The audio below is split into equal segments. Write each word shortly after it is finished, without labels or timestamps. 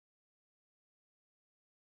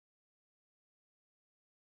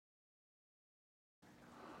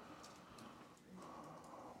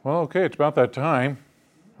Well, okay, it's about that time.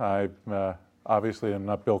 I obviously am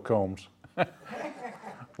not Bill Combs.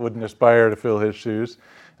 Wouldn't aspire to fill his shoes.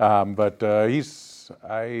 But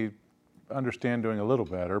I understand, doing a little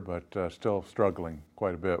better, but still struggling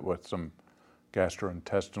quite a bit with some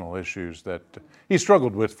gastrointestinal issues that he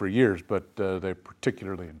struggled with for years, but they're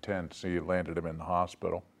particularly intense. He landed him in the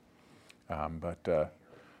hospital.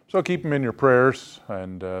 So keep him in your prayers,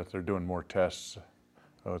 and they're doing more tests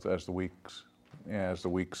as the weeks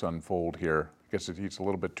unfold here. I guess he's a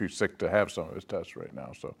little bit too sick to have some of his tests right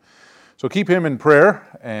now. So keep him in prayer.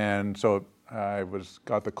 And so I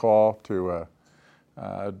got the call to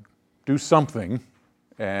do something,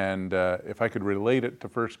 and if I could relate it to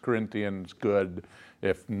 1 Corinthians, good.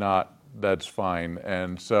 If not, that's fine.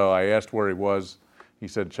 And so I asked where he was. He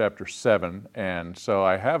said chapter 7. And so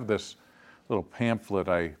I have this little pamphlet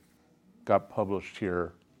I got published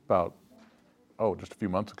here about, just a few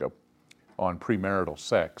months ago, on premarital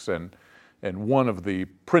sex. And one of the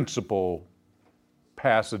principal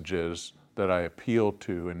passages that I appeal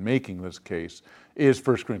to in making this case is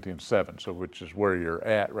 1 Corinthians 7, so which is where you're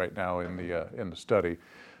at right now in the study.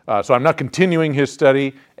 So I'm not continuing his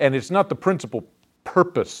study, and it's not the principal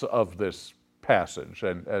purpose of this passage,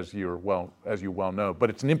 and as you well know, but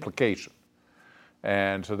it's an implication.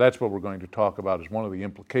 And so that's what we're going to talk about, is one of the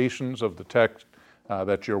implications of the text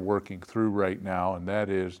that you're working through right now, and that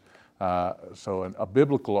is a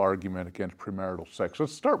biblical argument against premarital sex.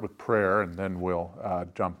 Let's start with prayer, and then we'll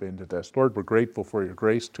jump into this. Lord, we're grateful for your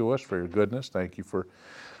grace to us, for your goodness. Thank you for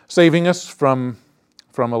saving us from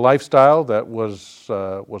a lifestyle that was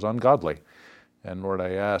ungodly. And Lord,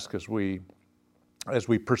 I ask as we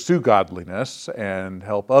pursue godliness and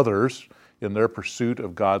help others in their pursuit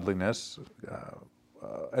of godliness,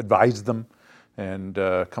 advise them and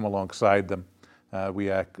come alongside them. We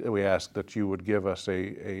ask that you would give us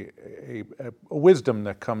a wisdom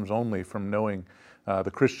that comes only from knowing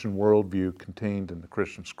the Christian worldview contained in the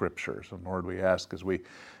Christian scriptures. And Lord, we ask as we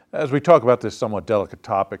talk about this somewhat delicate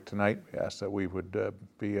topic tonight, we ask that we would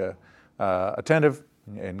be attentive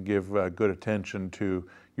and give good attention to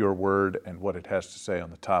your word and what it has to say on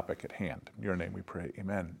the topic at hand. In your name we pray,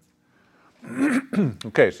 amen.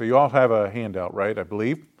 Okay, so you all have a handout, right, I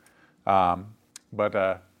believe. But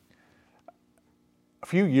a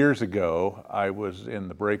few years ago, I was in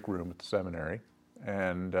the break room at the seminary,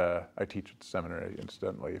 and I teach at the seminary,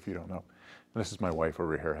 incidentally, if you don't know. And this is my wife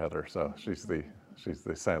over here, Heather, so she's the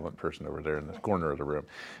silent person over there in the corner of the room.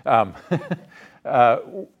 I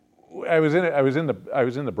was in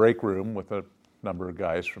the break room with a number of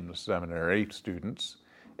guys from the seminary, students,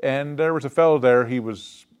 and there was a fellow there. He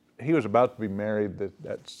was about to be married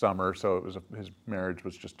that summer, so his marriage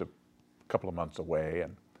was just a couple of months away,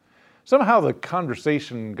 and somehow the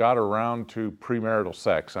conversation got around to premarital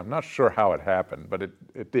sex. I'm not sure how it happened, but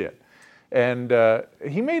it did. And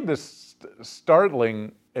he made this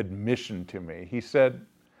startling admission to me. He said,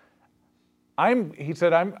 I'm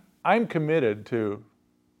committed to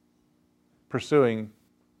pursuing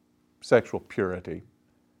sexual purity,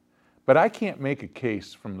 but I can't make a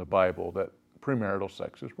case from the Bible that premarital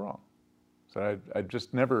sex is wrong. So I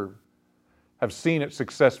just never have seen it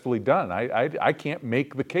successfully done. I can't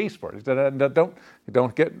make the case for it. He said,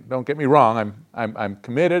 don't get me wrong. I'm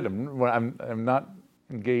committed. I'm not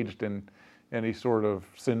engaged in any sort of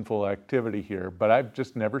sinful activity here, but I've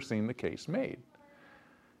just never seen the case made.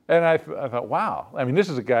 And I thought, wow. I mean, this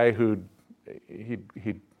is a guy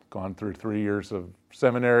he'd gone through 3 years of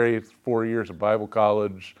seminary, 4 years of Bible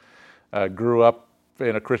college, grew up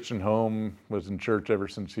in a Christian home, was in church ever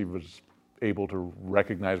since he was able to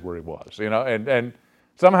recognize where he was, and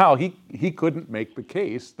somehow he couldn't make the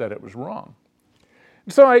case that it was wrong.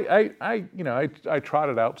 So I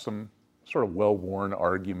trotted out some sort of well-worn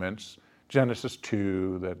arguments. Genesis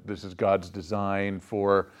 2, that this is God's design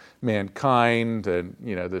for mankind, and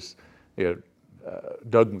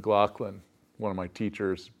Doug McLaughlin, one of my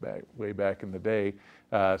teachers way back in the day,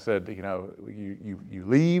 said, you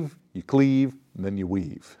leave, you cleave, and then you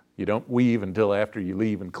weave. You don't weave until after you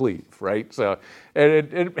leave and cleave, right? So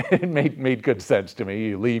it made good sense to me.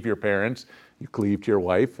 You leave your parents, you cleave to your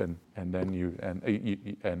wife, and then you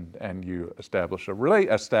establish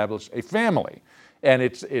a family, and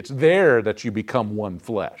it's there that you become one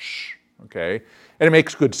flesh. Okay, and it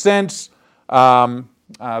makes good sense.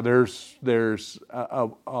 There's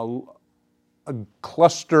a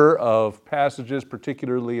cluster of passages,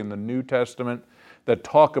 particularly in the New Testament, that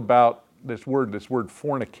talk about this word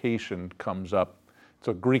fornication comes up. It's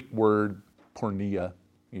a Greek word, porneia,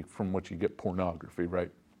 from which you get pornography,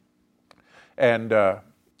 right? But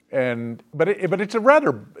it's a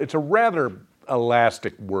rather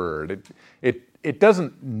elastic word. it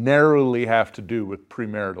doesn't narrowly have to do with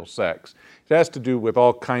premarital sex. It has to do with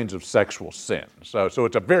all kinds of sexual sin. So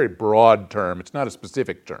it's a very broad term. It's not a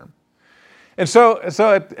specific term. And so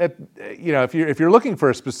if you're looking for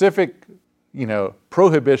a specific,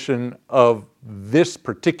 prohibition of this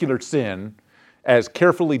particular sin as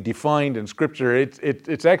carefully defined in Scripture,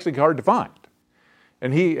 it's actually hard to find.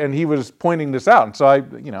 And he was pointing this out, and so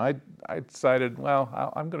I decided,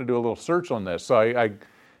 well, I'm going to do a little search on this. So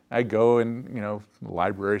I go and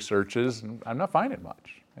library searches, and I'm not finding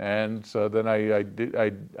much. And so then I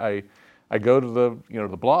go to the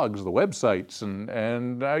the blogs, the websites,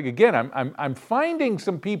 and I'm finding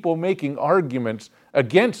some people making arguments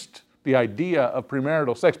against the idea of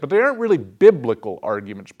premarital sex, but they aren't really biblical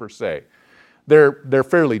arguments per se. They're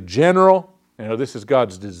fairly general. This is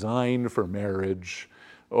God's design for marriage,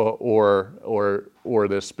 or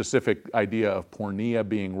the specific idea of porneia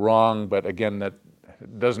being wrong. But again, that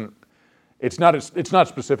doesn't. It's not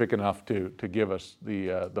specific enough to give us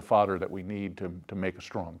the fodder that we need to make a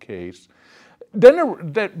strong case.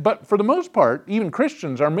 But for the most part, even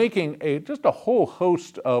Christians are making just a whole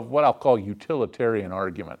host of what I'll call utilitarian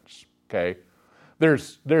arguments. Okay,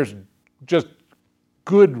 there's just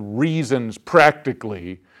good reasons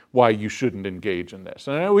practically why you shouldn't engage in this,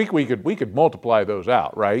 and we could multiply those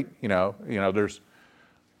out, right? There's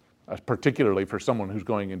particularly for someone who's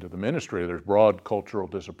going into the ministry, there's broad cultural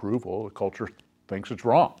disapproval. The culture thinks it's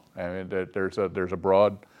wrong. I mean, there's a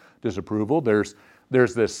broad disapproval. There's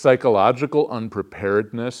this psychological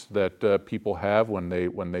unpreparedness that people have when they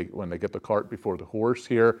get the cart before the horse.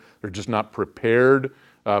 Here, they're just not prepared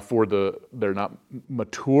they're not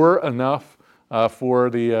mature enough for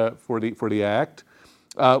the act.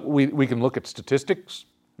 We can look at statistics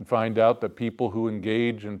and find out that people who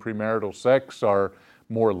engage in premarital sex are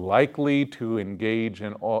more likely to engage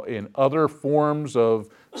in other forms of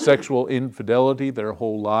sexual infidelity their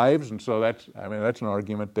whole lives, and so that's an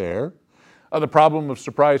argument there. The problem of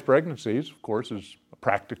surprise pregnancies, of course, is a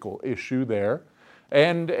practical issue there,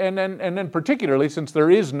 and then particularly since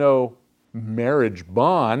there is no marriage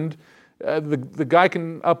bond, the guy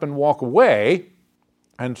can up and walk away,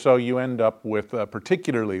 and so you end up with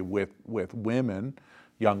particularly with women,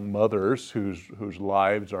 young mothers whose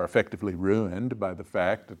lives are effectively ruined by the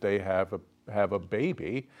fact that they have a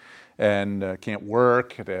baby and can't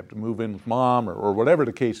work, they have to move in with mom or whatever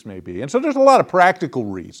the case may be. And so there's a lot of practical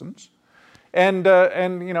reasons. And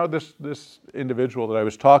this individual that I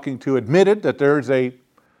was talking to admitted that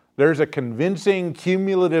there's a convincing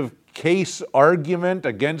cumulative case argument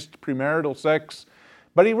against premarital sex,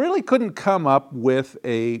 but he really couldn't come up with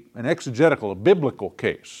an exegetical, a biblical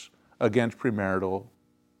case against premarital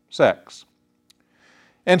sex.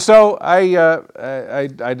 And so I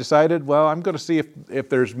decided, well, I'm going to see if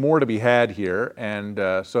there's more to be had here. And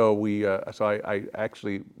so I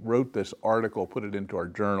actually wrote this article, put it into our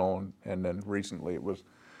journal, and then recently it was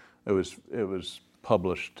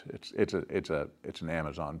published. It's an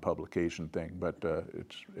Amazon publication thing, but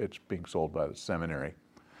it's being sold by the seminary.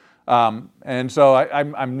 And so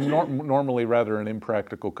I'm normally rather an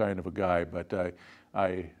impractical kind of a guy, but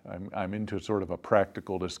I'm into sort of a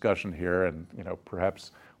practical discussion here, and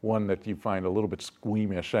perhaps one that you find a little bit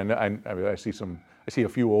squeamish. I see a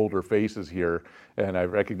few older faces here, and I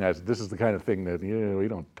recognize that this is the kind of thing that we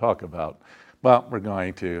don't talk about. Well, we're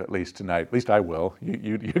going to, at least tonight. At least I will.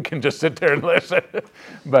 You can just sit there and listen.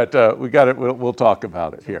 But we got it. We'll talk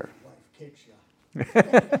about it here.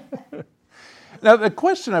 Now, the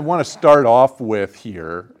question I want to start off with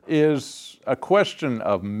here is a question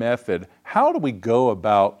of method. How do we go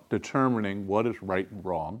about determining what is right and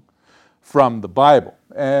wrong from the Bible?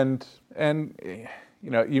 And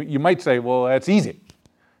you might say, well, that's easy.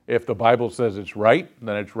 If the Bible says it's right,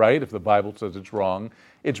 then it's right. If the Bible says it's wrong,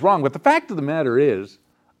 it's wrong. But the fact of the matter is,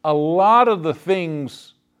 a lot of the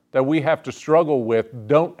things that we have to struggle with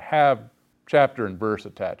don't have chapter and verse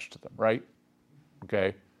attached to them, right?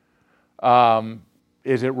 Okay.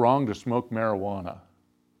 Is it wrong to smoke marijuana?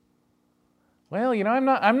 Well,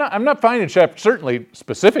 I'm not finding certainly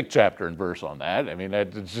specific chapter and verse on that. I mean,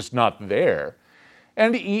 it's just not there.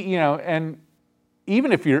 And and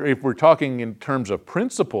even if we're talking in terms of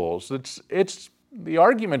principles, it's the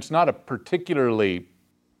argument's not a particularly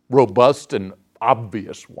robust and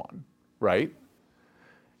obvious one, right?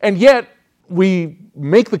 And yet we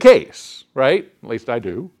make the case, right? At least I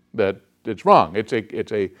do, that it's wrong.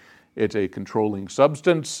 It's a controlling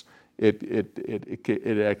substance.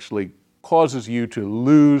 It actually causes you to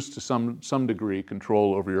lose to some degree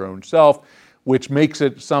control over your own self, which makes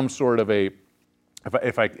it some sort of a,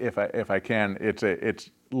 if I can, it's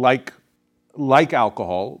like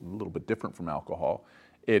alcohol, a little bit different from alcohol,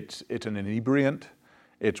 It's an inebriant.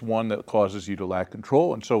 It's one that causes you to lack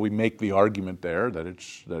control, and so we make the argument there that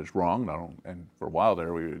it's wrong. And for a while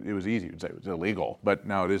there, it was easy to say it was illegal, but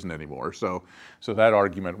now it isn't anymore. So that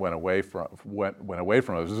argument went away from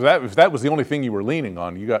us. If that was the only thing you were leaning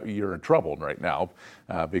on, you're in trouble right now,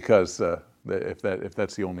 because if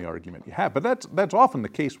that's the only argument you have. But that's often the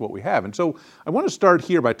case what we have. And so I want to start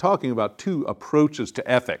here by talking about two approaches to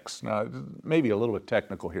ethics. Now, maybe a little bit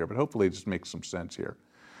technical here, but hopefully it just makes some sense here.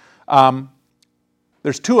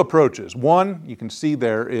 There's two approaches. One, you can see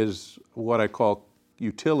there, is what I call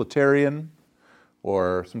utilitarian,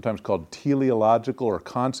 or sometimes called teleological or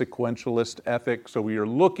consequentialist ethics. So we are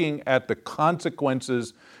looking at the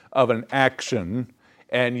consequences of an action,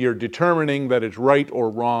 and you're determining that it's right or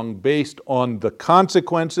wrong based on the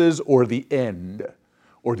consequences or the end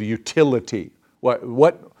or the utility. What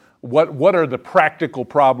are the practical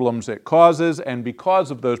problems it causes? And because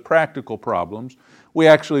of those practical problems,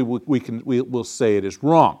 we'll say it is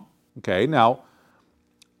wrong. Okay, now,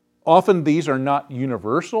 often these are not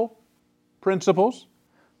universal principles.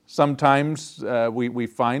 Sometimes we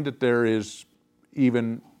find that there is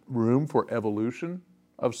even room for evolution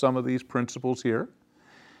of some of these principles here.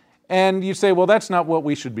 And you say, well, that's not what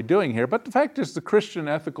we should be doing here. But the fact is, the Christian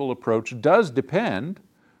ethical approach does depend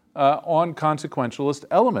on consequentialist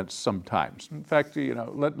elements sometimes. In fact,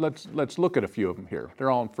 let's look at a few of them here.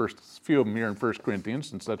 They're all few of them here in 1 Corinthians,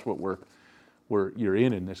 since that's what you're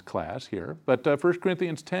in this class here. But 1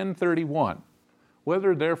 Corinthians 10:31,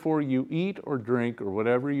 whether therefore you eat or drink or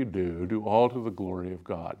whatever you do all to the glory of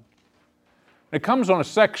God. It comes on a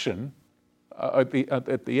section at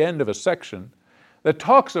the end of a section that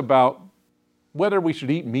talks about whether we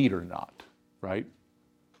should eat meat or not, right?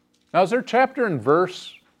 Now, is there chapter and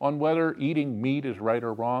verse on whether eating meat is right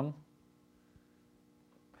or wrong?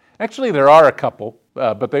 Actually, there are a couple,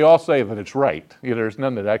 but they all say that it's right. There's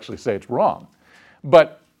none that actually say it's wrong.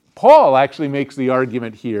 But Paul actually makes the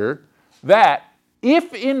argument here that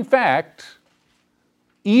if, in fact,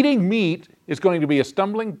 eating meat is going to be a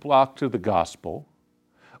stumbling block to the gospel,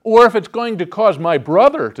 or if it's going to cause my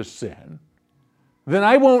brother to sin, then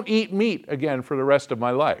I won't eat meat again for the rest of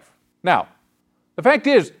my life. Now, the fact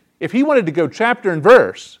is, if he wanted to go chapter and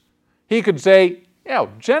verse, he could say,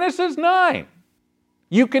 Genesis 9,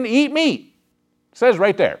 you can eat meat. It says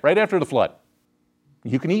right there, right after the flood.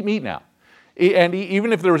 You can eat meat now. And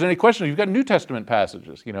even if there was any question, you've got New Testament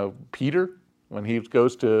passages. Peter, when he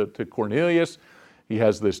goes to Cornelius, he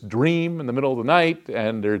has this dream in the middle of the night,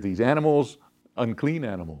 and there are these animals, unclean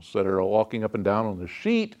animals, that are walking up and down on the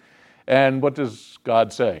sheet. And what does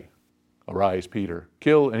God say? Arise, Peter,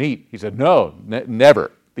 kill and eat. He said, no,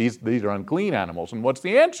 never. These are unclean animals. And what's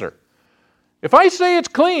the answer? If I say it's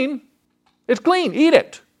clean, eat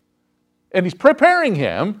it. And he's preparing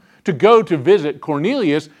him to go to visit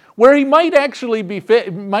Cornelius, where he might actually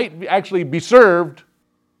be served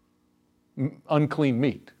unclean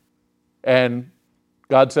meat. And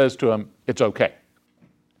God says to him, it's okay.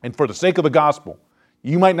 And for the sake of the gospel,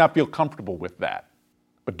 you might not feel comfortable with that,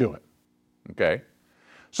 but do it. Okay?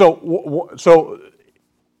 So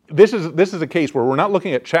this is a case where we're not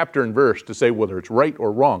looking at chapter and verse to say whether it's right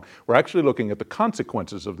or wrong. We're actually looking at the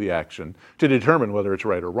consequences of the action to determine whether it's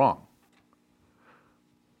right or wrong.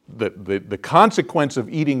 The consequence of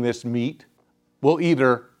eating this meat will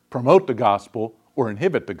either promote the gospel or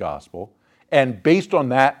inhibit the gospel, and based on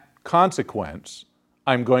that consequence,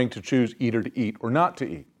 I'm going to choose either to eat or not to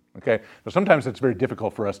eat. Okay? Now, sometimes it's very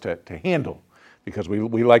difficult for us to handle, because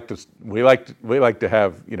we like to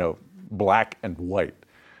have black and white.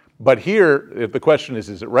 But here, if the question is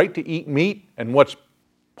it right to eat meat? And what's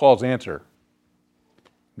Paul's answer?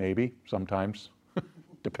 Maybe, sometimes,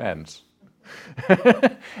 depends.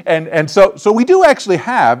 and so we do actually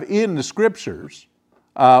have in the scriptures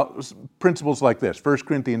principles like this. 1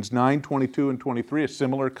 Corinthians 9:22 and 23, a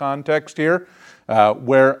similar context here,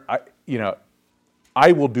 where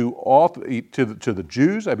I will do all to the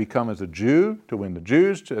Jews. I become as a Jew to win the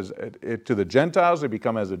Jews. To the Gentiles, I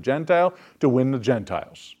become as a Gentile to win the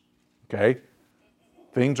Gentiles. Okay?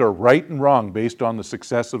 Things are right and wrong based on the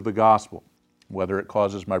success of the gospel, whether it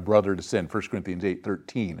causes my brother to sin. 1 Corinthians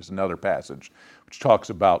 8:13 is another passage which talks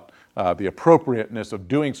about the appropriateness of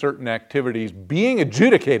doing certain activities being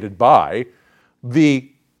adjudicated by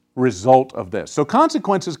the result of this. So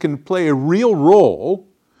consequences can play a real role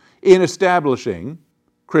in establishing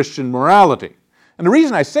Christian morality. And the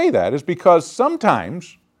reason I say that is because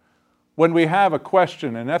sometimes when we have a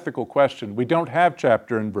question, an ethical question, we don't have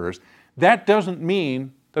chapter and verse. That doesn't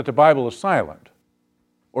mean that the Bible is silent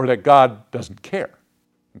or that God doesn't care.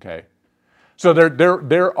 Okay? So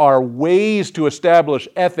there are ways to establish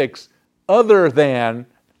ethics other than,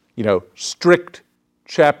 strict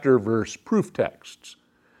chapter verse proof texts.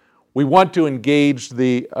 We want to engage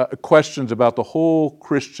the questions about the whole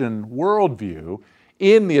Christian worldview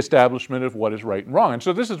in the establishment of what is right and wrong. And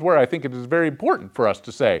so this is where I think it is very important for us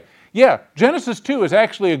to say, yeah, Genesis 2 is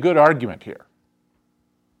actually a good argument here.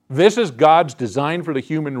 This is God's design for the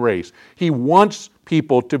human race. He wants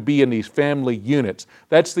people to be in these family units.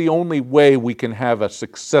 That's the only way we can have a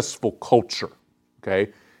successful culture,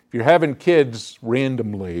 okay? If you're having kids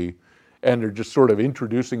randomly and they're just sort of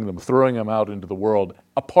introducing them, throwing them out into the world,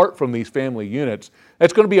 apart from these family units,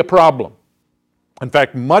 that's going to be a problem. In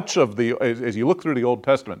fact, much of as you look through the Old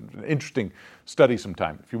Testament, an interesting study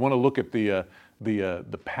sometime. If you want to look at the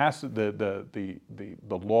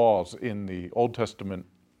laws in the Old Testament,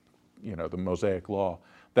 the Mosaic Law,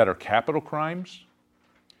 that are capital crimes,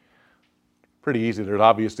 pretty easy. There's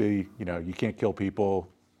obviously, you can't kill people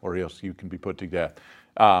or else you can be put to death.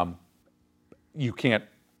 You can't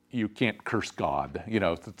curse God,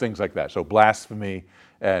 things like that. So blasphemy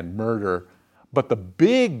and murder. But the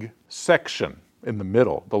big section in the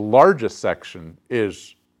middle, the largest section,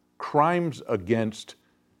 is crimes against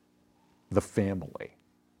the family,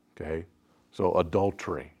 okay? So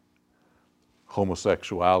adultery,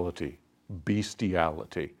 homosexuality,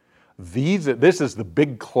 bestiality. This is the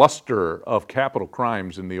big cluster of capital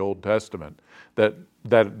crimes in the Old Testament that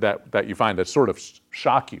you find that sort of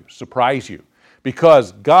shock you, surprise you,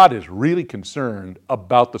 because God is really concerned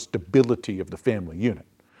about the stability of the family unit.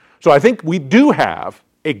 So I think we do have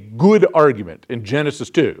a good argument in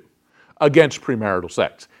Genesis 2 against premarital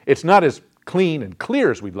sex. It's not as clean and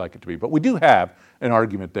clear as we'd like it to be, but we do have an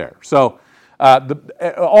argument there. So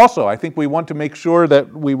also, I think we want to make sure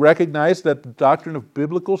that we recognize that the doctrine of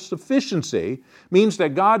biblical sufficiency means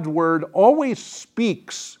that God's word always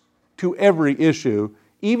speaks to every issue,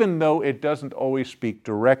 even though it doesn't always speak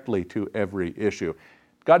directly to every issue.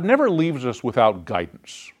 God never leaves us without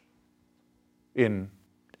guidance in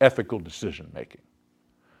ethical decision making.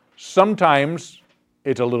 Sometimes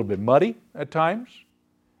it's a little bit muddy at times.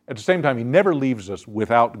 At the same time, he never leaves us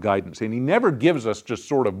without guidance, and he never gives us just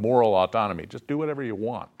sort of moral autonomy. Just do whatever you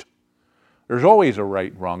want. There's always a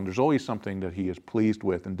right and wrong. There's always something that he is pleased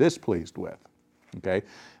with and displeased with. Okay?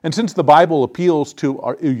 And since the Bible appeals to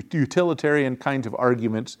our utilitarian kinds of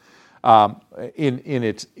arguments in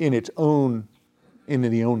the own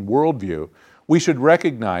worldview, we should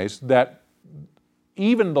recognize that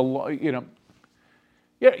even the law, some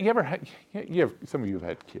of you have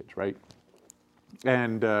had kids, right?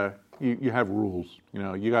 And you have rules.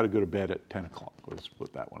 You got to go to bed at 10 o'clock. Let's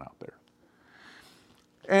put that one out there.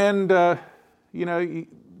 And,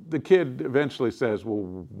 the kid eventually says,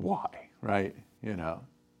 well, why, right?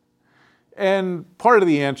 And part of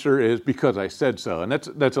the answer is because I said so. And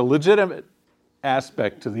that's a legitimate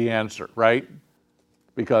aspect to the answer, right?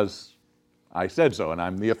 Because I said so and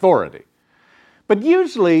I'm the authority. But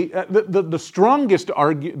usually, the strongest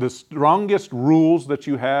rules that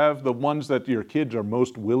you have, the ones that your kids are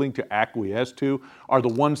most willing to acquiesce to, are the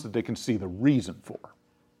ones that they can see the reason for,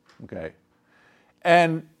 okay?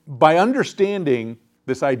 And by understanding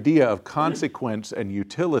this idea of consequence and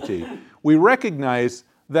utility, we recognize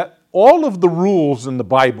that all of the rules in the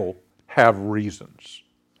Bible have reasons.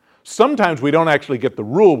 Sometimes we don't actually get the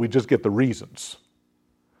rule, we just get the reasons.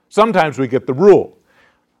 Sometimes we get the rule.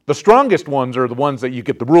 The strongest ones are the ones that you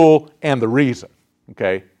get the rule and the reason,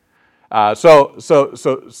 okay? So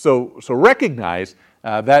recognize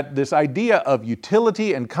that this idea of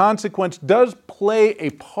utility and consequence does play a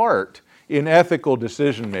part in ethical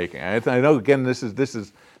decision making. I know, again, this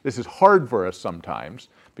is hard for us sometimes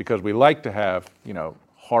because we like to have,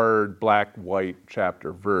 hard black white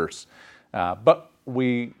chapter verse, but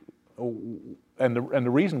the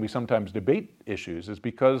reason we sometimes debate issues is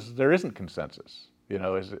because there isn't consensus.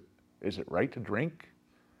 Is it right to drink?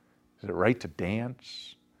 Is it right to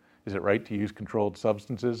dance? Is it right to use controlled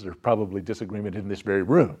substances? There's probably disagreement in this very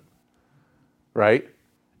room, right?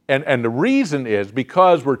 And the reason is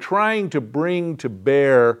because we're trying to bring to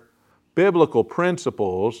bear biblical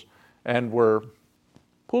principles and we're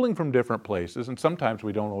pulling from different places, and sometimes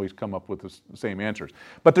we don't always come up with the same answers.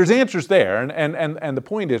 But there's answers there, and the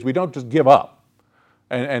point is we don't just give up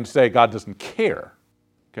and say God doesn't care,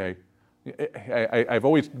 okay? I've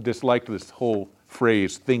always disliked this whole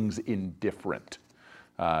phrase, things indifferent.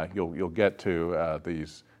 You'll get to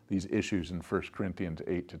these issues in 1 Corinthians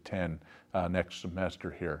 8 to 10 next semester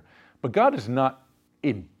here. But God is not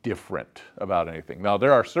indifferent about anything. Now,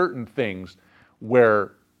 there are certain things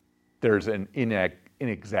where there's an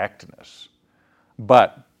inexactness,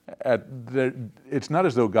 but it's not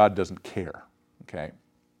as though God doesn't care, okay?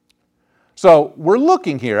 So we're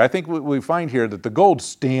looking here, I think we find here that the gold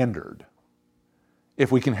standard,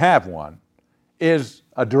 if we can have one, is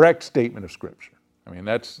a direct statement of Scripture. I mean,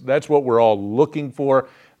 that's what we're all looking for.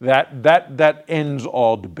 That ends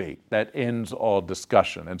all debate. That ends all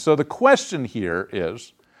discussion. And so the question here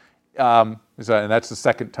is, and that's the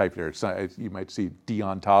second type here. You might see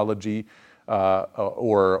deontology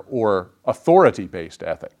or authority-based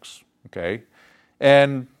ethics. Okay,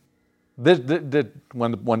 and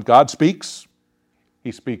when God speaks,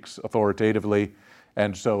 He speaks authoritatively,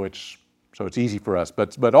 and so it's easy for us.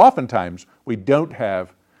 But oftentimes we don't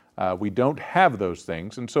have those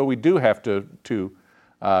things, and so we do have to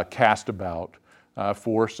cast about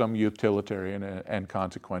for some utilitarian and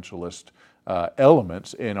consequentialist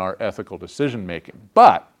elements in our ethical decision making.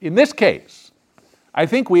 But in this case, I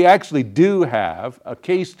think we actually do have a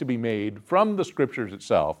case to be made from the Scriptures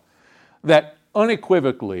itself that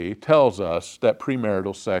unequivocally tells us that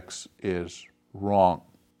premarital sex is wrong.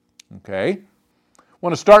 Okay? I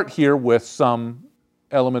want to start here with some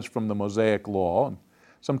elements from the Mosaic Law. And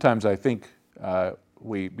sometimes I think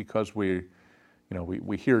because we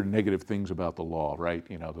hear negative things about the law, right?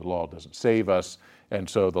 The law doesn't save us, and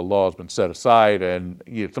so the law has been set aside, and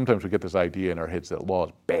sometimes we get this idea in our heads that law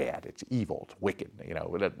is bad, it's evil, it's wicked,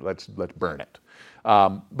 let's burn it.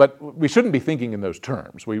 But we shouldn't be thinking in those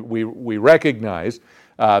terms. We recognize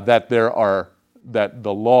that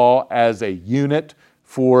the law as a unit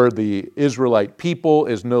for the Israelite people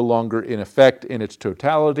is no longer in effect in its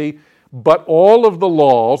totality. But all of the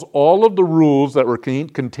laws, all of the rules that were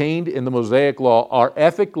contained in the Mosaic Law are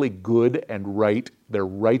ethically good and right. They're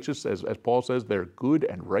righteous, as Paul says, they're good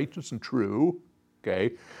and righteous and true.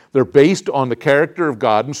 Okay? They're based on the character of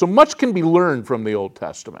God, and so much can be learned from the Old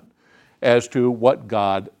Testament as to what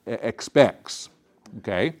God expects.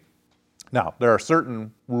 Okay? Now, there are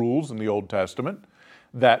certain rules in the Old Testament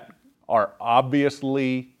that are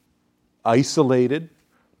obviously isolated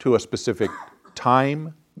to a specific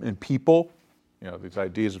time and people. These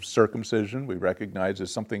ideas of circumcision we recognize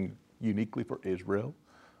as something uniquely for Israel.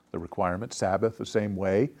 The requirement, Sabbath the same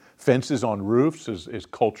way. Fences on roofs is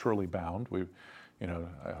culturally bound.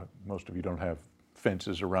 Most of you don't have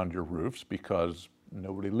fences around your roofs because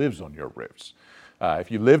nobody lives on your roofs. If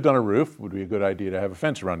you lived on a roof, it would be a good idea to have a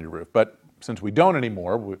fence around your roof. But since we don't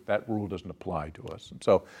anymore, that rule doesn't apply to us. And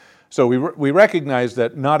so we recognize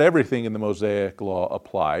that not everything in the Mosaic Law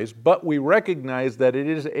applies, but we recognize that it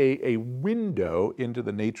is a window into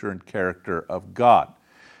the nature and character of God.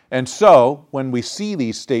 And so when we see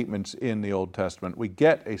these statements in the Old Testament, we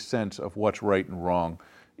get a sense of what's right and wrong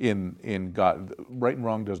in God. Right and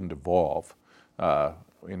wrong doesn't evolve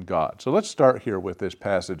in God. So let's start here with this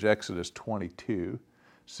passage, Exodus 22,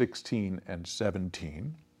 16 and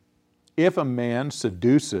 17. If a man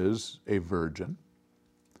seduces a virgin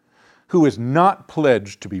who is not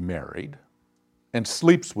pledged to be married and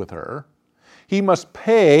sleeps with her, he must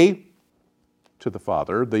pay to the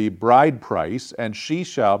father the bride price, and she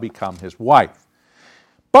shall become his wife.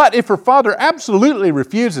 But if her father absolutely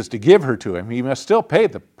refuses to give her to him, he must still pay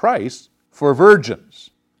the price for virgins.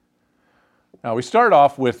 Now we start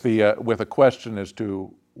off with a question as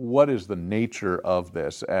to what is the nature of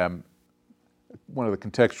this. One of the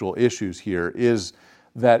contextual issues here is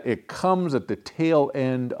that it comes at the tail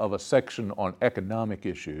end of a section on economic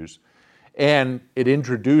issues, and it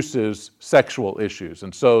introduces sexual issues.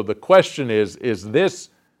 And so the question is this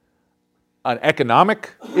an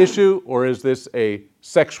economic issue or is this a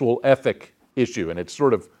sexual ethic issue? And it's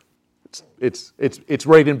sort of, it's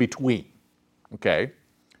right in between, okay?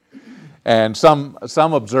 And some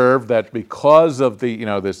observe that because of the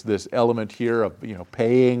this element here of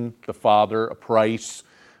paying the father a price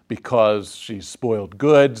because she's spoiled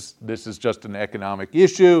goods, this is just an economic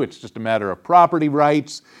issue. It's just a matter of property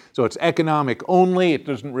rights. So it's economic only. It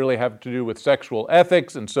doesn't really have to do with sexual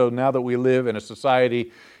ethics. And so now that we live in a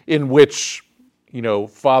society in which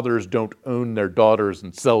fathers don't own their daughters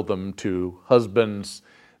and sell them to husbands,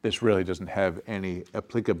 this really doesn't have any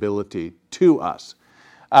applicability to us.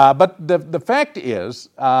 But the fact is,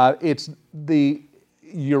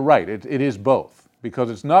 you're right, it is both,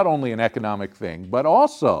 because it's not only an economic thing, but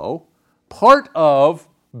also part of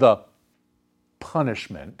the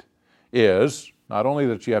punishment is not only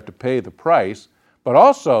that you have to pay the price, but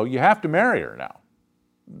also you have to marry her now.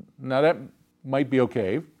 Now that might be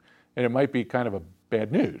okay, and it might be kind of a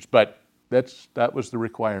bad news, but that was the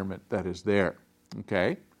requirement that is there,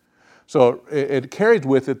 okay? So it carries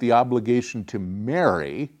with it the obligation to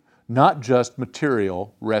marry, not just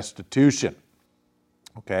material restitution.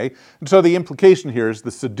 Okay? And so the implication here is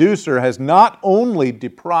the seducer has not only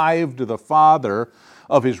deprived the father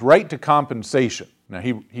of his right to compensation. Now,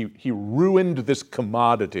 he ruined this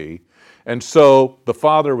commodity, and so the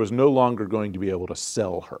father was no longer going to be able to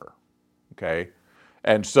sell her, okay?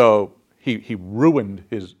 And so he ruined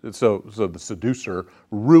so the seducer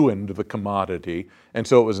ruined the commodity, and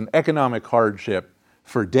so it was an economic hardship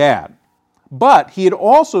for dad. But he had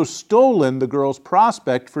also stolen the girl's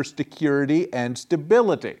prospect for security and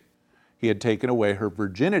stability. He had taken away her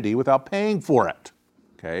virginity without paying for it,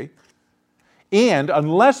 okay? And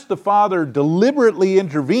unless the father deliberately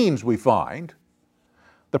intervenes, we find,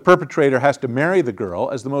 the perpetrator has to marry the girl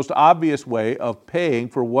as the most obvious way of paying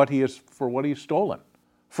for what he's stolen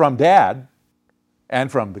from dad and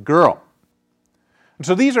from the girl. And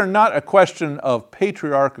so these are not a question of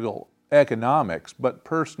patriarchal economics, but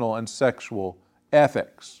personal and sexual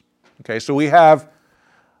ethics. Okay, so we have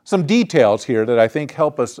some details here that I think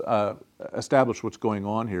help us establish what's going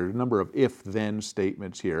on here. A number of if-then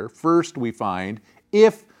statements here. First, we find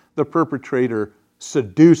if the perpetrator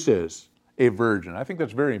seduces a virgin. I think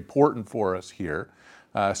that's very important for us here.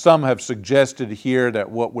 Some have suggested here that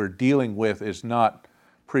what we're dealing with is not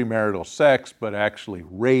premarital sex, but actually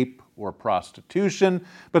rape or prostitution.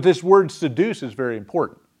 But this word seduce is very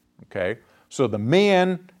important. Okay, so the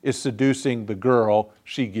man is seducing the girl,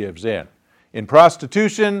 she gives in. In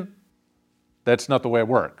prostitution, that's not the way it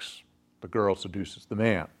works. The girl seduces the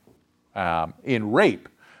man. In rape,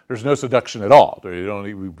 there's no seduction at all.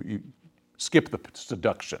 You skip the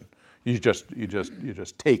seduction. You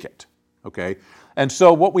just take it. Okay, and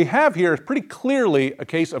so what we have here is pretty clearly a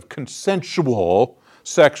case of consensual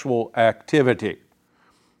sexual activity.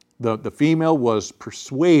 The female was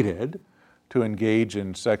persuaded to engage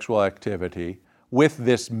in sexual activity with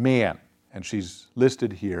this man, and she's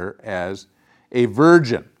listed here as a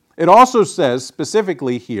virgin. It also says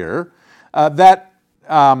specifically here that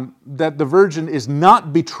the virgin is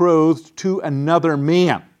not betrothed to another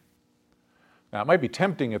man. Now, it might be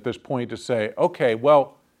tempting at this point to say, okay,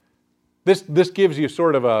 well, this gives you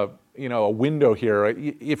sort of a window here.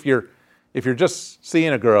 If you're just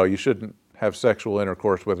seeing a girl, you shouldn't have sexual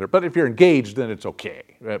intercourse with her. But if you're engaged, then it's okay.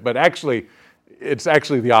 But actually, it's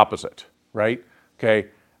actually the opposite, right? Okay.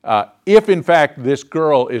 If in fact this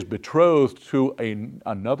girl is betrothed to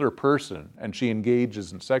another person and she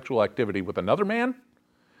engages in sexual activity with another man,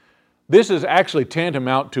 this is actually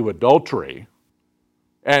tantamount to adultery,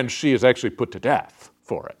 and she is actually put to death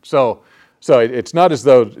for it. So it's not as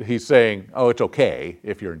though he's saying, oh, it's okay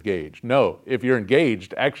if you're engaged. No, if you're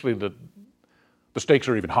engaged, actually the stakes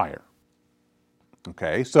are even higher.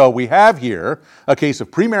 Okay, so we have here a case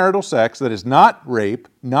of premarital sex that is not rape,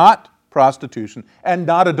 not prostitution, and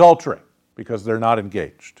not adultery, because they're not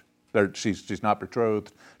engaged. She's not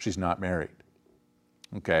betrothed, she's not married.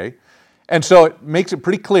 Okay, and so it makes it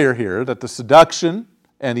pretty clear here that the seduction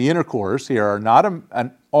and the intercourse here are not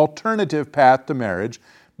an alternative path to marriage,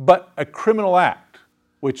 but a criminal act,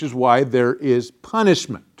 which is why there is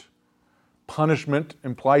punishment. Punishment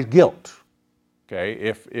implies guilt. Okay,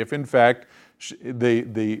 if in fact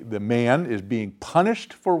the man is being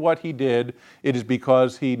punished for what he did, it is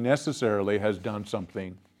because he necessarily has done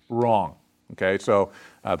something wrong. Okay, so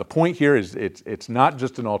the point here is it's not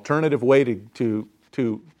just an alternative way to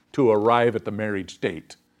arrive at the married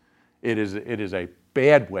state. It is a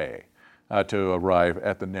bad way to arrive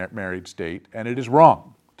at the married state, and it is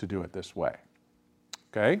wrong to do it this way.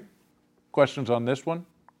 Okay, questions on this one,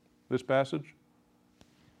 this passage?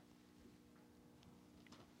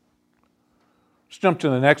 Let's jump to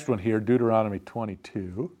the next one here, Deuteronomy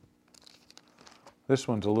 22. This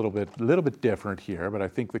one's a little bit different here, but I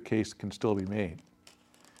think the case can still be made.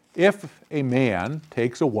 If a man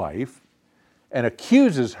takes a wife and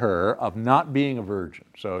accuses her of not being a virgin,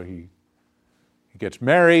 so he gets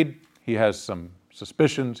married, he has some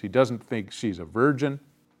suspicions, he doesn't think she's a virgin,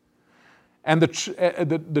 and if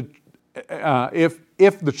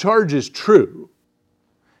the charge is true,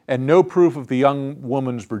 and no proof of the young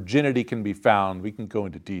woman's virginity can be found, we can go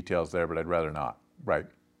into details there, but I'd rather not, right?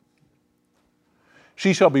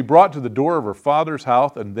 She shall be brought to the door of her father's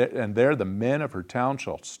house, and there the men of her town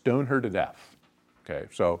shall stone her to death. Okay,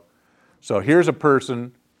 so here's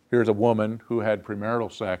a woman who had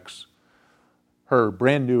premarital sex. Her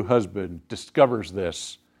brand new husband discovers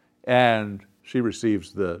this, and she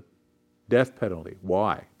receives the death penalty.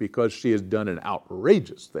 Why? Because she has done an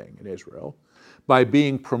outrageous thing in Israel by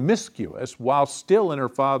being promiscuous while still in her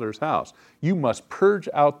father's house. You must purge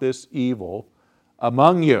out this evil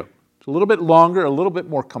among you. It's a little bit longer, a little bit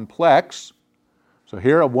more complex. So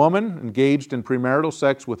here a woman engaged in premarital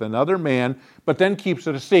sex with another man, but then keeps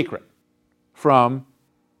it a secret from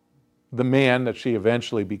the man that she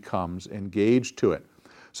eventually becomes engaged to it.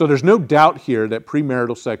 So there's no doubt here that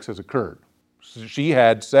premarital sex has occurred. She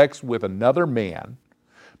had sex with another man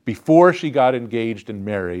before she got engaged and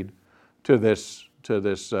married to this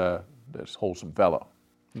wholesome fellow.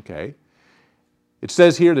 Okay. It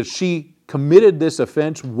says here that she committed this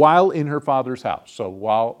offense while in her father's house, so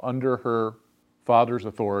while under her father's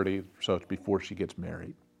authority, so it's before she gets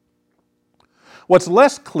married. What's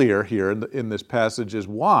less clear here in this passage is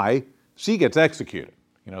why she gets executed.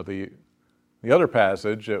 You know, the other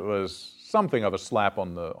passage, it was something of a slap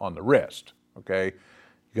on the wrist. Okay,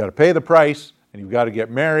 you got to pay the price and you've got to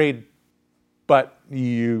get married, but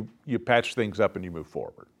you patch things up and you move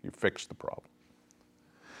forward. You fix the problem.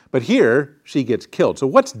 But here she gets killed. So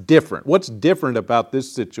what's different? What's different about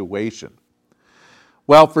this situation?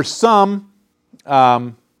 Well, for some,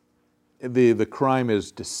 the crime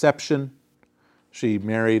is deception. She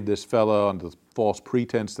married this fellow on the false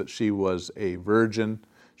pretense that she was a virgin.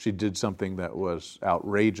 She did something that was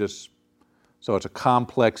outrageous. So it's a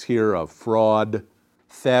complex here of fraud,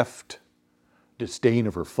 theft, disdain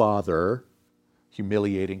of her father,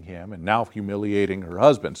 humiliating him, and now humiliating her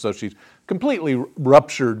husband. So she's completely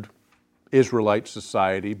ruptured Israelite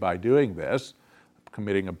society by doing this,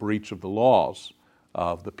 committing a breach of the laws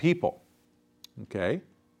of the people. Okay?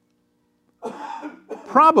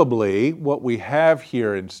 Probably what we have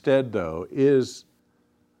here instead, though, is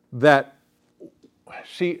that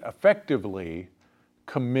she effectively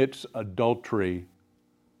commits adultery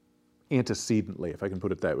antecedently, if I can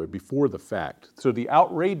put it that way, before the fact. So the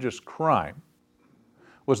outrageous crime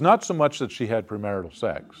was not so much that she had premarital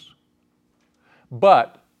sex,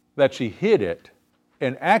 but that she hid it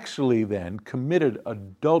and actually then committed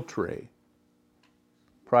adultery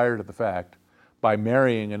prior to the fact by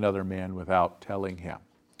marrying another man without telling him.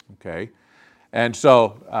 Okay, and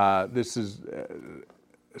so this is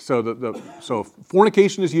so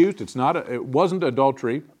fornication is used. It wasn't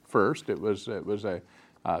adultery first. It was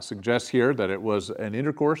suggests here that it was an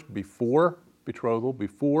intercourse before betrothal,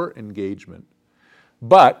 before engagement.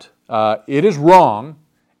 But it is wrong,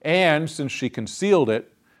 and since she concealed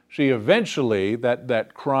it, she eventually,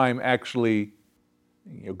 that crime actually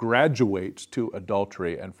graduates to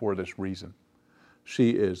adultery, and for this reason,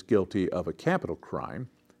 she is guilty of a capital crime,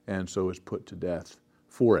 and so is put to death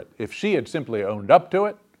for it. If she had simply owned up to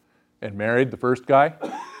it and married the first guy,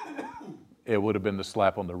 it would have been the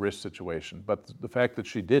slap on the wrist situation. But the fact that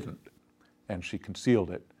she didn't, and she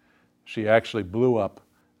concealed it, she actually blew up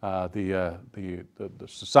the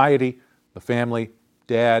society, the family,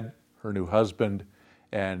 dad, her new husband,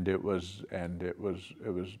 and it was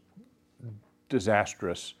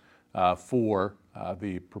disastrous for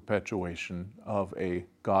the perpetuation of a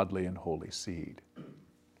godly and holy seed.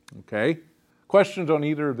 Okay? Questions on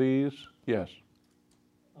either of these? Yes.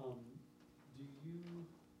 Would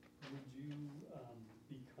you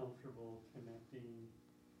be comfortable connecting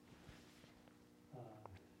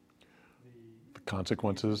The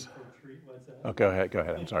consequences? what's that? Oh, go ahead,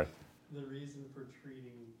 I'm sorry. The reason for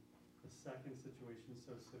treating the second situation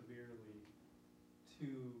so severely to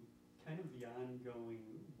kind of the ongoing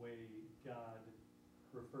way God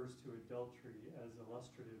refers to adultery as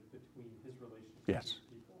illustrative between his relationship Yes. with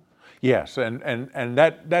people. Yes, and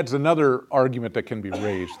that's another argument that can be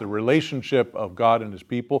raised. The relationship of God and his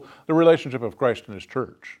people, the relationship of Christ and his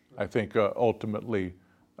church, I think ultimately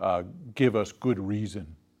give us good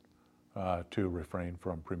reason to refrain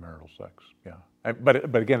from premarital sex. Yeah,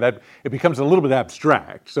 but again, that it becomes a little bit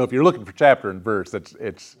abstract. So if you're looking for chapter and verse,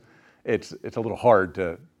 it's a little hard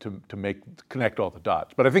to connect all the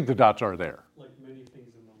dots. But I think the dots are there. Like many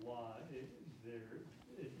things in the law, here's this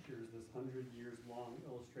 100 years long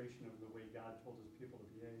illustration of the way God told his people to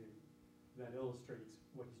behave that illustrates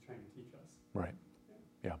what he's trying to teach us. Right.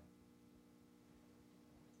 Yeah.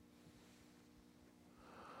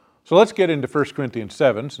 So let's get into 1 Corinthians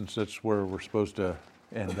 7, since that's where we're supposed to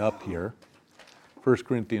end up here. 1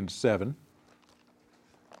 Corinthians 7.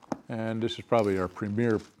 And this is probably our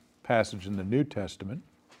premier passage in the New Testament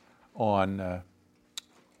on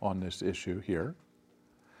this issue here.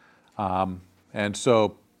 And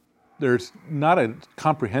so there's not a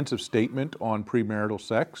comprehensive statement on premarital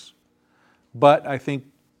sex, but I think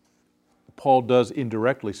Paul does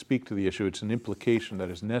indirectly speak to the issue. It's an implication that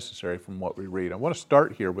is necessary from what we read. I want to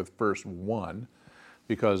start here with verse 1,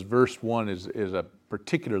 because verse 1 is a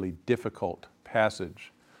particularly difficult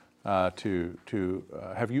passage have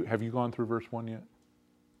you gone through verse 1 yet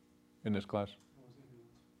in this class?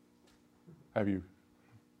 Have you?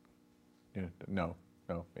 Yeah, no,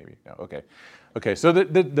 maybe, no, okay. Okay, so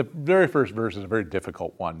the very first verse is a very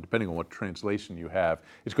difficult one. Depending on what translation you have,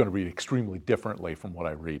 it's going to read extremely differently from what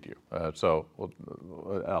I read you. So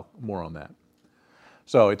more on that.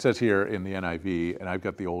 So it says here in the NIV, and I've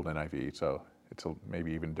got the old NIV, so it's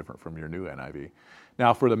maybe even different from your new NIV.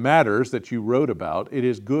 Now, for the matters that you wrote about, it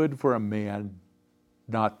is good for a man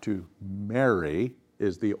not to marry,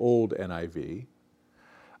 is the old NIV.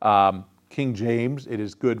 King James, it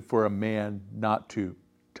is good for a man not to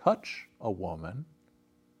touch a woman.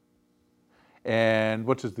 And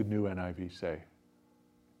what does the new NIV say?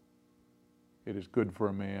 It is good for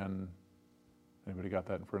a man. Anybody got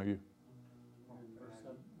that in front of you?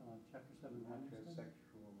 Chapter 7,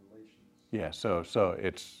 sexual relations. Yeah,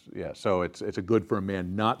 so it's a good for a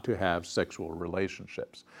man not to have sexual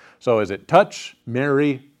relationships. So is it touch,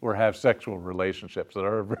 marry, or have sexual relationships? That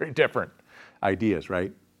are very different ideas,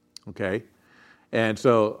 right? Okay, and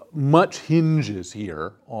so much hinges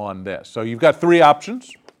here on this. So you've got three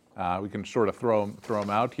options. We can sort of throw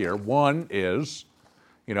them out here. One is,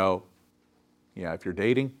 if you're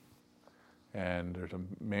dating, and there's a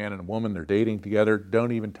man and a woman, they're dating together,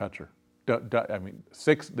 don't even touch her.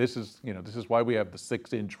 This is why we have the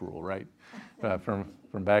 6-inch rule, right? From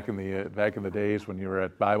back in the days when you were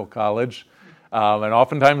at Bible college, and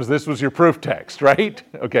oftentimes this was your proof text, right?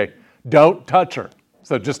 Okay, don't touch her.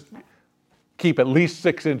 So just keep at least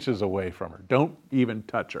 6 inches away from her. Don't even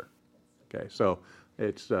touch her. Okay, so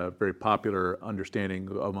it's a very popular understanding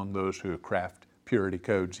among those who craft purity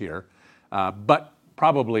codes here, but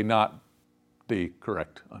probably not the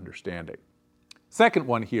correct understanding. Second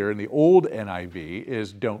one here in the old NIV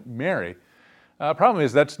is don't marry. Problem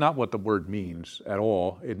is that's not what the word means at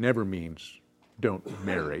all. It never means don't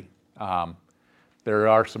marry. There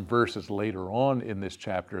are some verses later on in this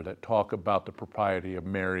chapter that talk about the propriety of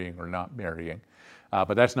marrying or not marrying,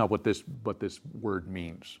 but that's not what this word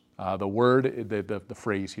means. The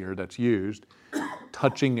phrase here that's used,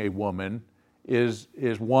 touching a woman, is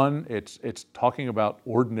one. It's talking about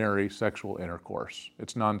ordinary sexual intercourse.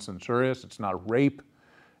 It's non-censorious. It's not rape,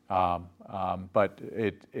 but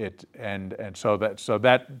these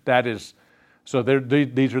are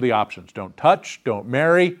the options: don't touch, don't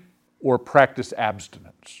marry, or practice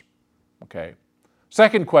abstinence. Okay.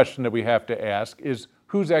 Second question that we have to ask is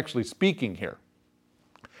who's actually speaking here?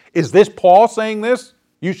 Is this Paul saying this?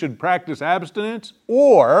 You should practice abstinence,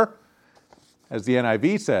 or, as the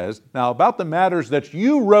NIV says, now about the matters that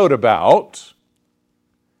you wrote about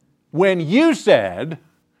when you said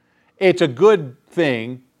it's a good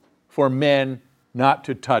thing for men not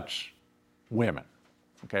to touch women,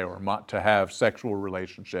 okay, or not to have sexual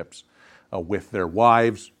relationships with their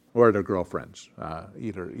wives or their girlfriends,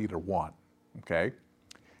 either one, okay?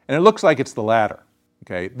 And it looks like it's the latter,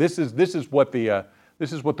 okay? This is what the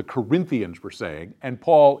Corinthians were saying, and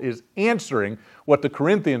Paul is answering what the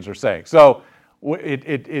Corinthians are saying. So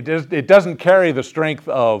it doesn't carry the strength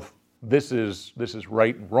of this is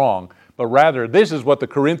right and wrong, but rather this is what the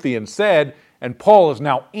Corinthians said, and Paul is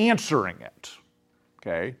now answering it.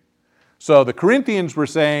 Okay? So the Corinthians were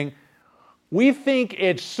saying, we think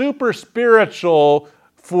it's super spiritual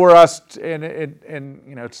for us, and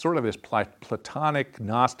it's sort of this Platonic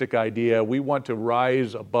Gnostic idea. We want to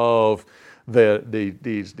rise above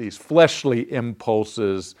these fleshly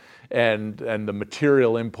impulses and the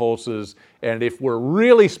material impulses, and if we're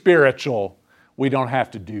really spiritual, we don't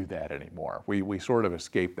have to do that anymore. We sort of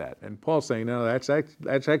escape that. And Paul's saying, no, that's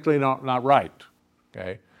actually not right.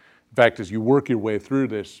 Okay? In fact, as you work your way through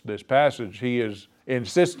this passage, he is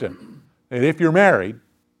insistent that if you're married,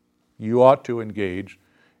 you ought to engage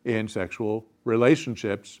in sexual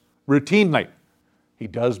relationships routinely. He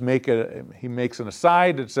makes an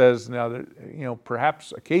aside that says, now,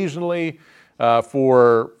 perhaps occasionally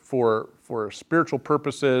for spiritual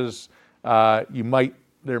purposes,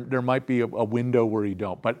 there might be a window where you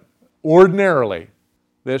don't. But ordinarily,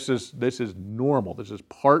 this is normal. This is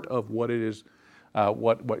part of what it is,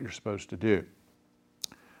 what you're supposed to do.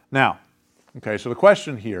 Now, okay, so the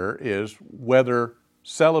question here is whether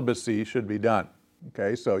celibacy should be done.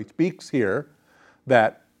 Okay, so he speaks here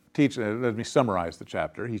that let me summarize the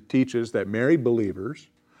chapter. He teaches that married believers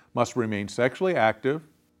must remain sexually active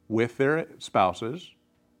with their spouses.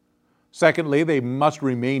 Secondly, they must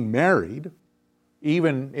remain married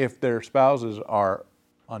even if their spouses are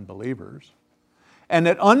unbelievers. And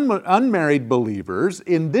that unmarried believers,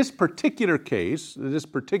 in this particular case, this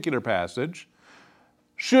particular passage,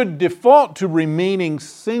 should default to remaining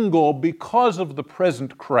single because of the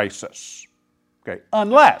present crisis. Okay,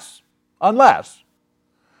 unless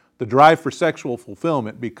the drive for sexual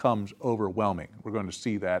fulfillment becomes overwhelming. We're going to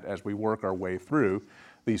see that as we work our way through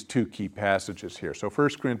these two key passages here. So 1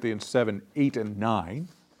 Corinthians 7, 8, and 9.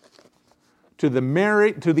 To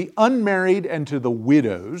the unmarried and to the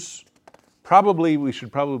widows, we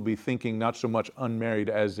should probably be thinking not so much unmarried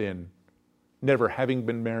as in never having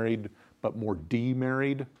been married, but more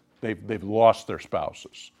demarried. They've lost their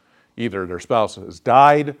spouses. Either their spouse has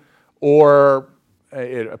died, or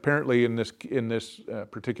apparently in this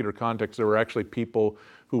particular context, there were actually people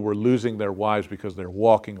who were losing their wives because they're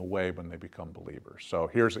walking away when they become believers. So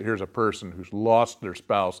here's a person who's lost their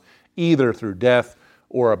spouse either through death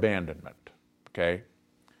or abandonment. Okay,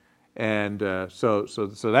 and so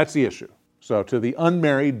that's the issue. So to the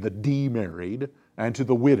unmarried, the demarried, and to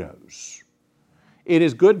the widows, it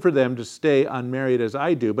is good for them to stay unmarried as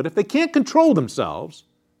I do. But if they can't control themselves,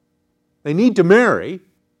 they need to marry.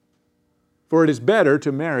 For it is better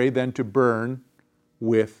to marry than to burn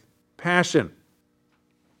with passion.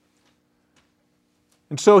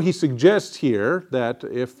 And so he suggests here that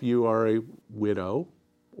if you are a widow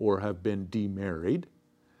or have been demarried,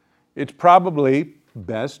 it's probably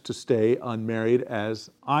best to stay unmarried as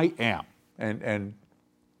I am. And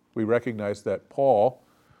we recognize that Paul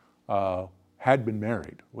had been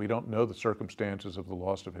married. We don't know the circumstances of the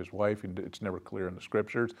loss of his wife, and it's never clear in the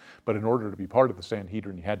scriptures, but in order to be part of the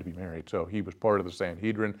Sanhedrin, he had to be married. So he was part of the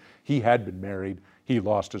Sanhedrin. He had been married. He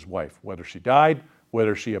lost his wife. Whether she died,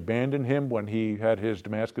 whether she abandoned him when he had his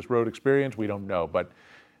Damascus Road experience, we don't know. But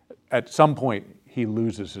at some point, he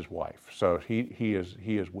loses his wife. So he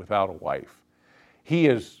is without a wife. He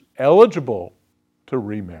is eligible to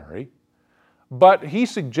remarry. But he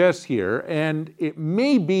suggests here, and it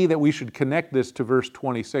may be that we should connect this to verse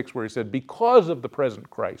 26 where he said, because of the present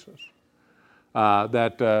crisis,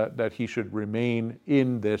 that he should remain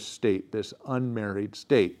in this state, this unmarried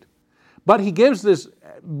state. But he gives this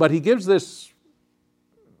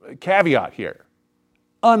caveat here,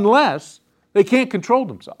 unless they can't control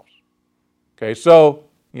themselves. Okay, so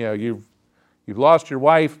you've lost your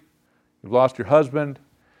wife, you've lost your husband,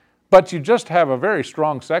 but you just have a very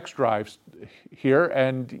strong sex drive here,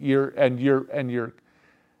 and you're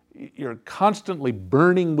constantly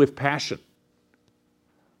burning with passion.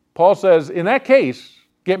 Paul says, in that case,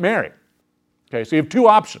 get married. Okay, so you have two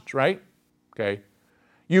options, right? Okay,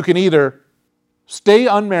 you can either stay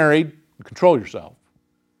unmarried and control yourself,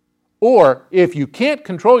 or if you can't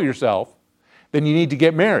control yourself, then you need to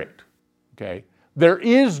get married. Okay, there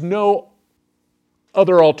is no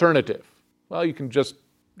other alternative. Well, you can just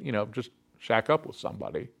shack up with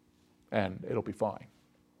somebody and it'll be fine.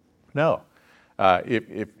 No,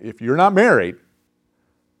 if you're not married,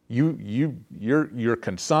 you're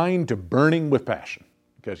consigned to burning with passion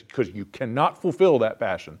because you cannot fulfill that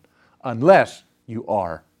passion unless you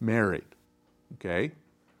are married. Okay,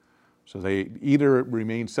 so they either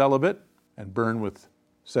remain celibate and burn with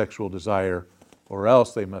sexual desire, or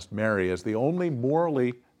else they must marry as the only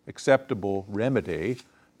morally acceptable remedy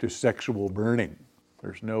to sexual burning.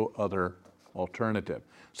 There's no other alternative.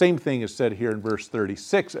 Same thing is said here in verse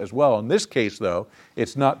 36 as well. In this case, though,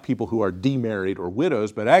 it's not people who are demarried or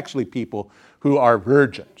widows, but actually people who are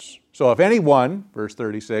virgins. So if anyone, verse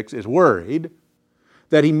 36, is worried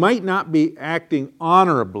that he might not be acting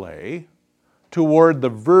honorably toward the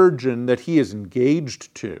virgin that he is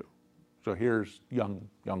engaged to. So here's young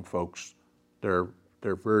folks. They're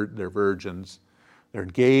virgins. They're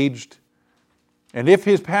engaged. And if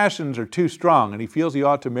his passions are too strong and he feels he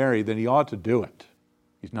ought to marry, then he ought to do it.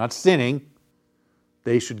 He's not sinning.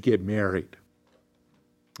 They should get married.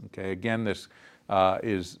 Okay, again, this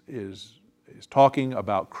is talking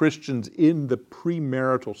about Christians in the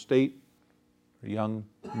premarital state, young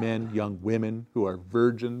men, young women who are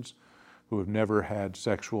virgins, who have never had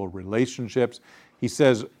sexual relationships. He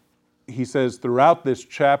says throughout this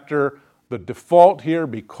chapter, the default here,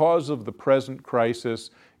 because of the present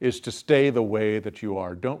crisis, is to stay the way that you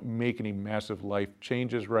are. Don't make any massive life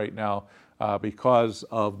changes right now because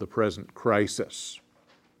of the present crisis.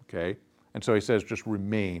 Okay, and so he says, just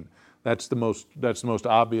remain. That's the most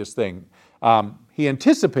obvious thing. He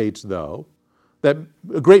anticipates, though, that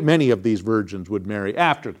a great many of these virgins would marry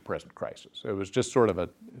after the present crisis. It was just sort of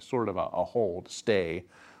a hold, stay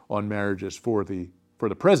on marriages for the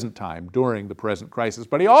present time during the present crisis.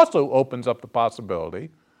 But he also opens up the possibility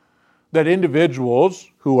that individuals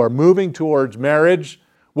who are moving towards marriage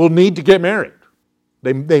will need to get married.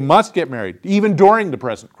 They must get married, even during the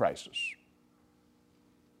present crisis.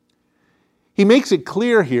 He makes it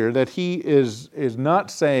clear here that he is not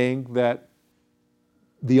saying that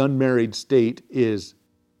the unmarried state is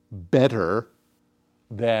better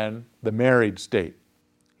than the married state.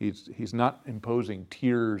 He's not imposing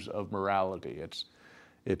tiers of morality.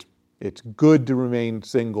 It's good to remain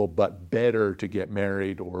single, but better to get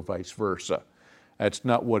married, or vice versa. That's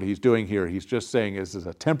not what he's doing here. He's just saying this is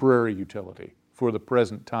a temporary utility for the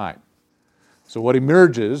present time. So what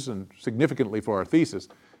emerges, and significantly for our thesis,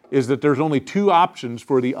 is that there's only two options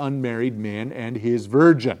for the unmarried man and his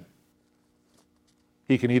virgin.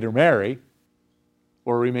 He can either marry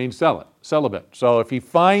or remain celibate. So if he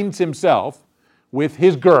finds himself with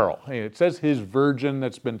his girl, it says his virgin,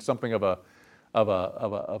 that's been something of a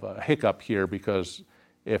hiccup here, because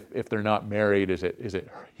if they're not married, is it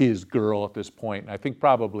his girl at this point? And I think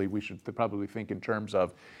probably we should probably think in terms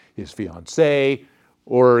of his fiancée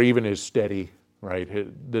or even his steady, right?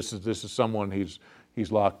 This is someone he's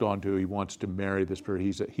locked onto. He wants to marry this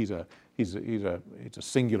person. He's a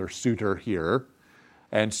singular suitor here.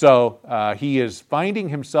 And so he is finding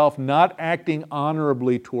himself not acting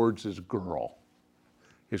honorably towards his girl,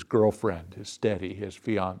 his girlfriend, his steady, his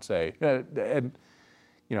fiancée. And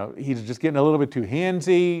he's just getting a little bit too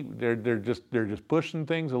handsy. They're just pushing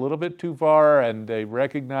things a little bit too far, and they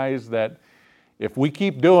recognize that if we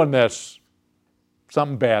keep doing this,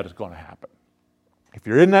 something bad is going to happen. If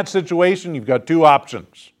you're in that situation, you've got two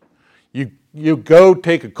options. You go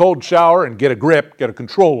take a cold shower and get a grip, get a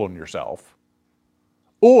control on yourself,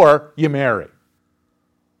 or you marry.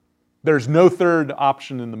 There's no third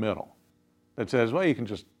option in the middle that says, well, you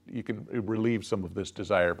can relieve some of this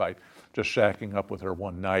desire by just shacking up with her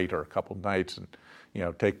one night or a couple nights and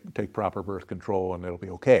take proper birth control and it'll be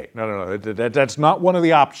okay. No. That's not one of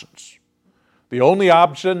the options. The only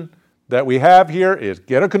option that we have here is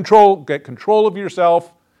get control of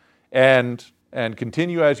yourself and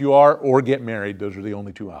continue as you are, or get married. Those are the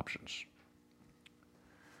only two options.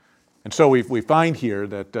 And so we find here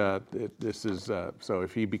that this is, so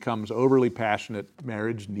if he becomes overly passionate,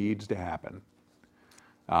 marriage needs to happen.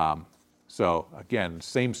 So again,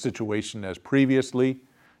 same situation as previously.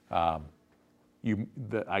 I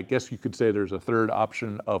guess you could say there's a third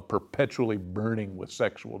option of perpetually burning with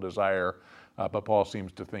sexual desire, but Paul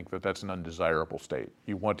seems to think that that's an undesirable state.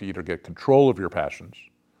 You want to either get control of your passions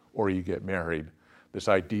or you get married. This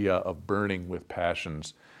idea of burning with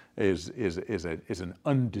passions is an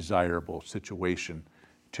undesirable situation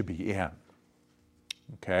to be in.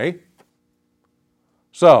 Okay?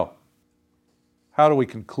 So, how do we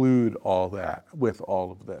conclude all that with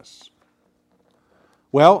all of this?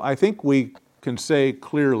 Well, I think we can say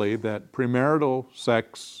clearly that premarital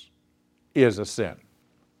sex is a sin.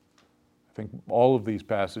 I think all of these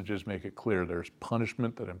passages make it clear there's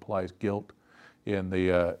punishment that implies guilt in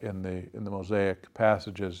the Mosaic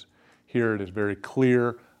passages. Here it is very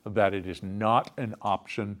clear that it is not an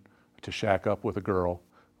option to shack up with a girl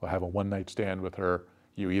or have a one-night stand with her.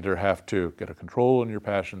 You either have to get a control on your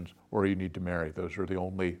passions or you need to marry. Those are the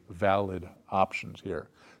only valid options here.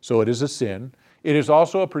 So it is a sin. It is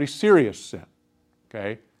also a pretty serious sin,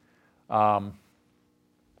 okay?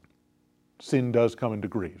 Sin does come in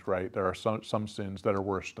degrees, right? There are some sins that are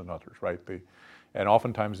worse than others, right? And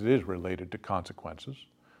oftentimes it is related to consequences.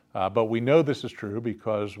 But we know this is true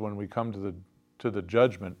because when we come to the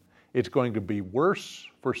judgment, it's going to be worse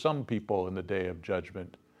for some people in the day of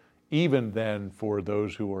judgment, even than for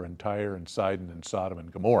those who were in Tyre and Sidon and Sodom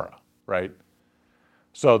and Gomorrah, right?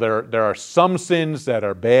 So there are some sins that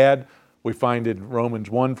are bad. We find in Romans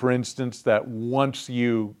 1, for instance, that once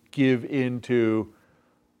you give into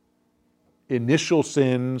initial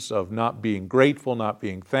sins of not being grateful, not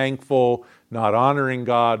being thankful, not honoring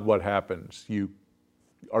God, what happens? You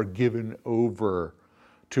are given over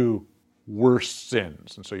to worse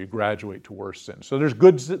sins, and so you graduate to worse sins. So there's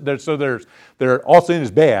good. All sin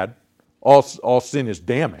is bad. All sin is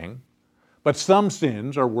damning, but some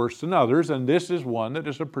sins are worse than others, and this is one that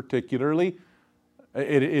is a particularly.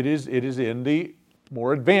 It is in the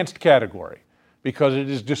more advanced category because it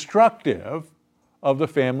is destructive of the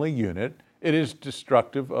family unit. It is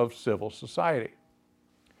destructive of civil society.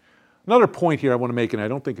 Another point here I want to make, and I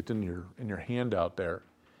don't think it's in your handout there,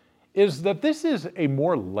 is that this is a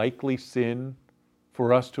more likely sin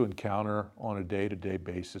for us to encounter on a day-to-day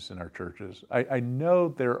basis in our churches. I know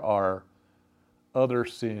there are other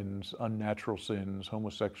sins, unnatural sins,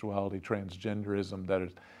 homosexuality, transgenderism,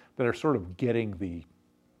 that are sort of getting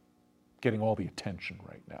all the attention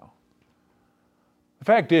right now. The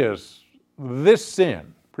fact is, this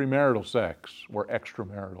sin, premarital sex or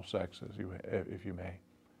extramarital sex, if you may,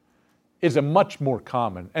 is a much more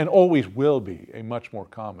common, and always will be a much more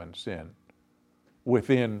common sin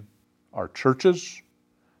within our churches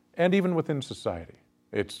and even within society.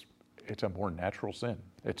 It's a more natural sin.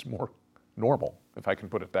 It's more normal, if I can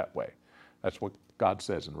put it that way. That's what God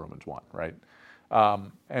says in Romans 1, right?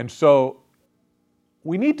 And so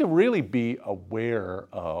we need to really be aware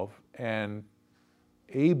of and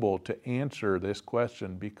able to answer this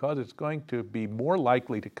question because it's going to be more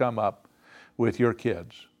likely to come up with your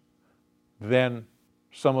kids than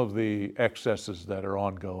some of the excesses that are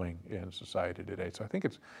ongoing in society today. So I think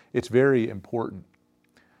it's very important.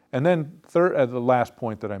 And then third, the last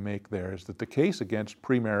point that I make there is that the case against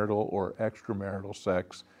premarital or extramarital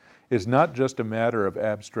sex is not just a matter of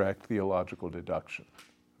abstract theological deduction.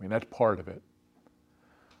 I mean, that's part of it.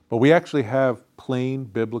 But we actually have plain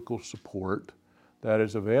biblical support that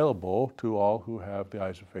is available to all who have the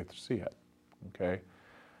eyes of faith to see it. Okay?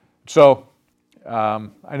 So,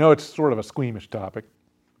 I know it's sort of a squeamish topic.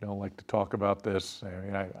 I don't like to talk about this. I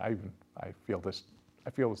mean, I feel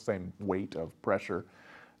the same weight of pressure.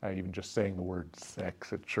 Even just saying the word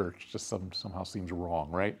sex at church just somehow seems wrong,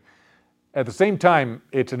 right? At the same time,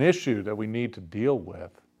 it's an issue that we need to deal with,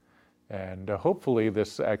 and hopefully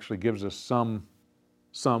this actually gives us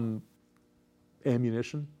some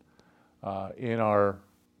ammunition in our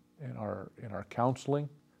counseling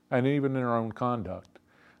and even in our own conduct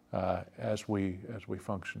as we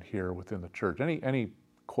function here within the church. Any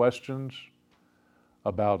questions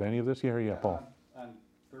about any of this? Yeah, Paul. On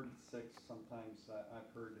 36, sometimes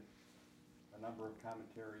I've heard a number of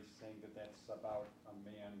commentaries saying that that's about a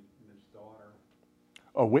man and his daughter.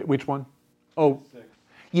 Oh, which one? Oh, 6.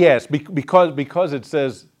 yes, because it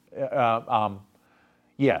says,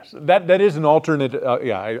 yes, that is an alternate.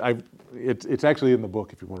 It's actually in the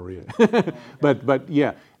book if you want to read it. but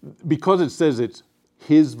yeah, because it says it's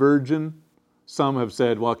his virgin, some have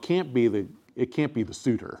said, well, it can't be the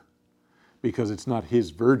suitor, because it's not his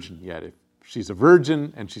virgin yet. If she's a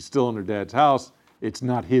virgin and she's still in her dad's house, it's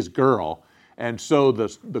not his girl. And so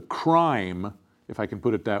the crime, if I can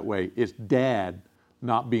put it that way, is dad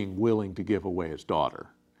not being willing to give away his daughter.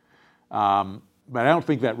 But I don't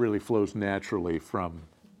think that really flows naturally from,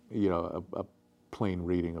 a plain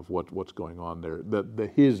reading of what's going on there. The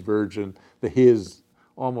his virgin, the his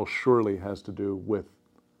almost surely has to do with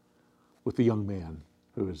the young man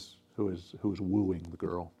who is wooing the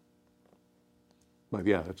girl. But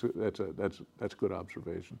yeah, that's a good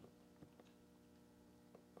observation.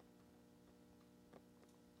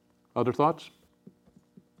 Other thoughts?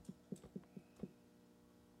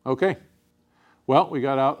 Okay. Well, we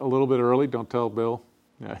got out a little bit early. Don't tell Bill.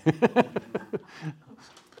 Yeah.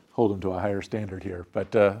 Hold him to a higher standard here.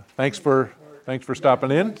 But thanks for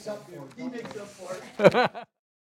stopping in. He makes up for it.